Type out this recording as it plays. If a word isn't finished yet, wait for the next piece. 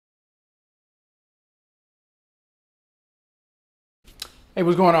Hey,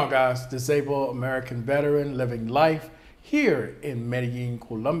 what's going on, guys? Disabled American veteran living life here in Medellin,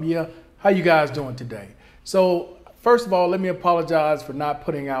 Colombia. How you guys doing today? So, first of all, let me apologize for not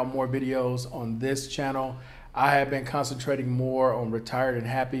putting out more videos on this channel. I have been concentrating more on Retired and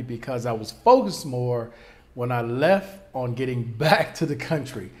Happy because I was focused more when I left on getting back to the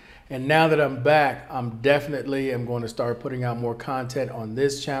country. And now that I'm back, I'm definitely am going to start putting out more content on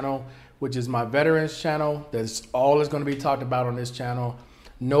this channel, which is my veterans channel. That's all is going to be talked about on this channel.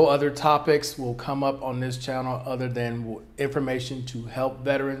 No other topics will come up on this channel other than information to help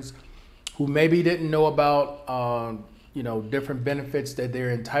veterans who maybe didn't know about, different benefits that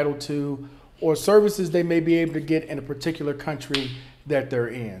they're entitled to or services they may be able to get in a particular country that they're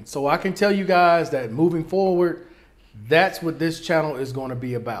in. So I can tell you guys that moving forward, that's what this channel is going to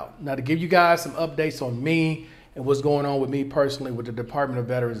be about. Now, to give you guys some updates on me and what's going on with me personally with the Department of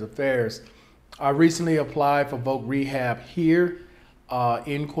Veterans Affairs, I recently applied for Voc Rehab here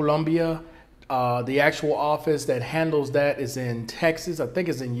in Colombia. The actual office that handles that is in Texas. I think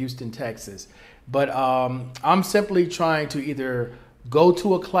it's in Houston, Texas. But I'm simply trying to either go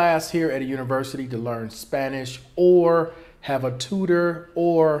to a class here at a university to learn Spanish or have a tutor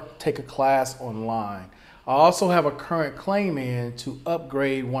or take a class online. I also have a current claim in to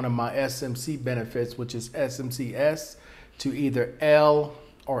upgrade one of my SMC benefits, which is SMCS, to either L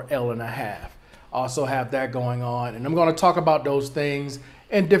or L and a half. I also have that going on, and I'm going to talk about those things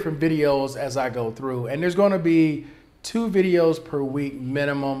in different videos as I go through. And there's going to be 2 videos per week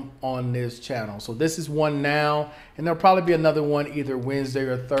minimum on this channel. So this is one now, and there'll probably be another one either Wednesday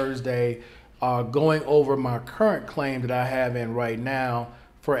or Thursday going over my current claim that I have in right now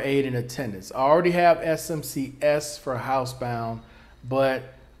for aid in attendance. I already have SMCS for housebound,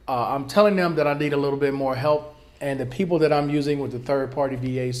 but I'm telling them that I need a little bit more help, and the people that I'm using with the third-party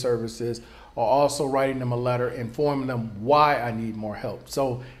VA services are also writing them a letter informing them why I need more help.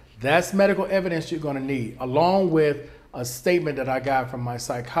 So that's medical evidence you're going to need, along with a statement that I got from my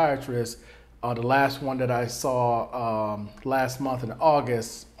psychiatrist, the last one that I saw last month in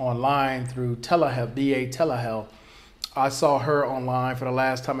August online through telehealth, VA telehealth. I saw her online for the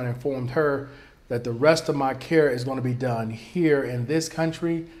last time and informed her that the rest of my care is going to be done here in this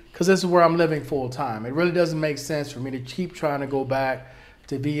country because this is where I'm living full time. It really doesn't make sense for me to keep trying to go back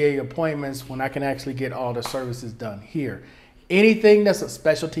to VA appointments when I can actually get all the services done here. Anything that's a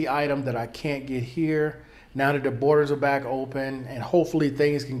specialty item that I can't get here, now that the borders are back open and hopefully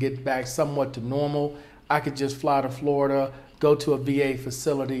things can get back somewhat to normal, I could just fly to Florida, go to a VA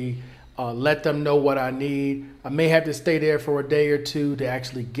facility, let them know what I need. I may have to stay there for a day or two to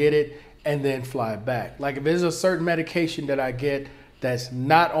actually get it and then fly back. Like if there's a certain medication that I get that's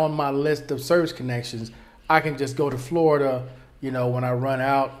not on my list of service connections, I can just go to Florida, when I run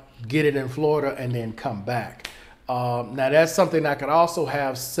out, get it in Florida and then come back. Now that's something I could also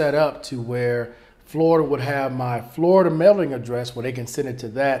have set up to where Florida would have my Florida mailing address where they can send it to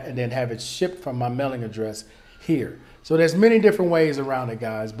that and then have it shipped from my mailing address here. So there's many different ways around it,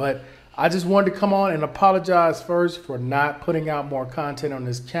 guys, but I just wanted to come on and apologize first for not putting out more content on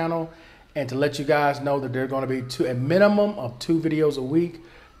this channel and to let you guys know that there are going to be a minimum of 2 videos a week.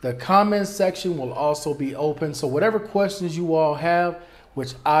 The comments section will also be open. So whatever questions you all have,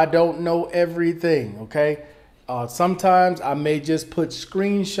 which I don't know everything, okay? Sometimes I may just put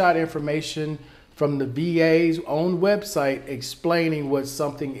screenshot information from the VA's own website explaining what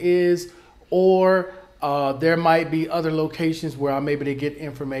something is, or there might be other locations where I'm able to get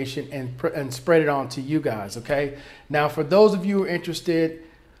information and spread it on to you guys, okay? Now, for those of you who are interested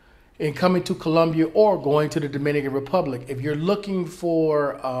in coming to Colombia or going to the Dominican Republic, if you're looking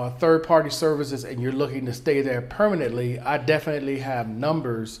for third-party services and you're looking to stay there permanently, I definitely have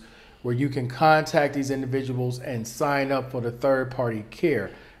numbers where you can contact these individuals and sign up for the third-party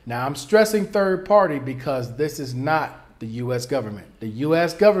care. Now, I'm stressing third-party because this is not the U.S. government. The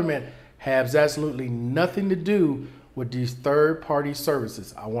U.S. government has absolutely nothing to do with these third-party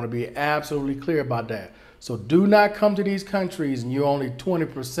services. I want to be absolutely clear about that. So do not come to these countries and you're only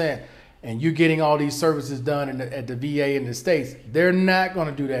 20% and you're getting all these services done at the VA in the States. They're not going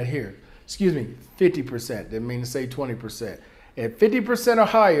to do that here. Excuse me, 50%. They mean to say 20%. At 50% or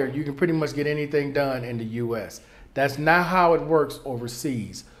higher, you can pretty much get anything done in the U.S. That's not how it works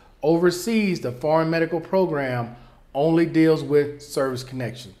overseas. Overseas, the Foreign Medical Program only deals with service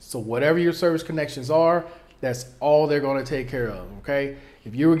connections. So whatever your service connections are, that's all they're going to take care of, okay?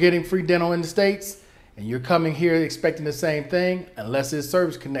 If you were getting free dental in the States and you're coming here expecting the same thing, unless it's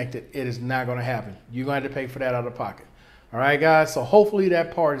service connected, it is not going to happen. You're going to have to pay for that out of pocket. All right, guys? So hopefully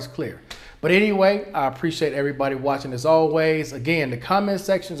that part is clear. But anyway, I appreciate everybody watching as always. Again, the comment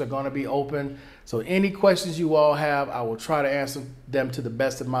sections are going to be open. So any questions you all have, I will try to answer them to the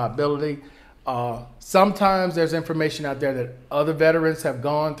best of my ability. Sometimes there's information out there that other veterans have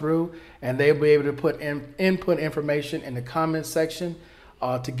gone through, and they'll be able to put input information in the comment section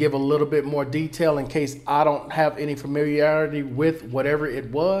to give a little bit more detail in case I don't have any familiarity with whatever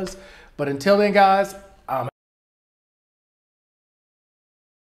it was. But until then, guys,